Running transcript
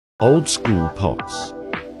Old school pots.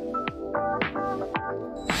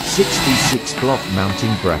 66 block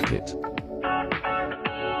mounting bracket.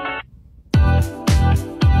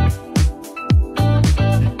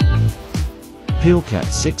 Peel cat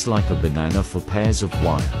 6 like a banana for pairs of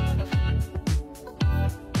wire.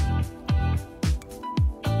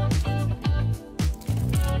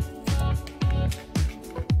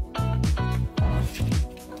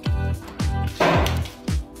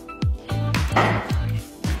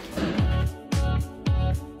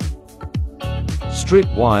 Strip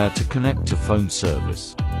wire to connect to phone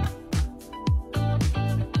service.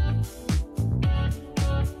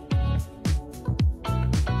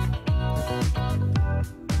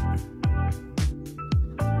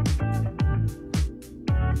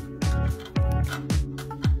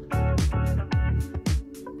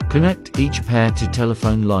 Connect each pair to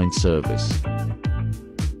telephone line service.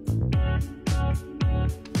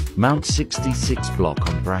 Mount 66 block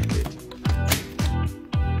on bracket.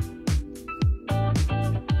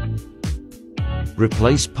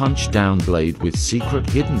 Replace punch-down blade with secret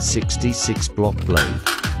hidden 66 block blade.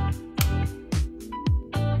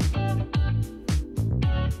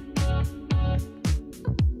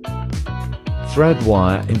 Thread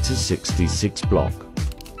wire into 66 block.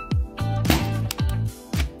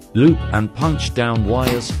 Loop and punch-down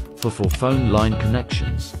wires for phone line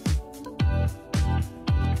connections.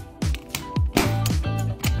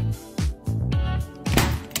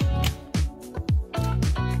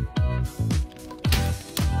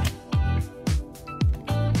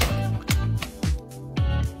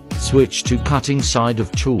 Switch to cutting side of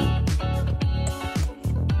tool.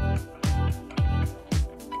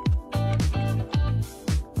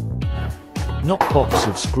 Knock box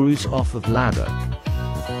of screws off of ladder.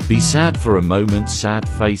 Be sad for a moment, sad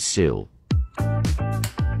face seal.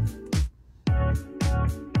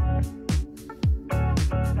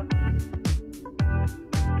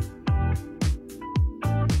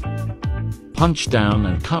 Punch down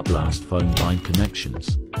and cut last phone line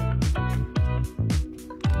connections.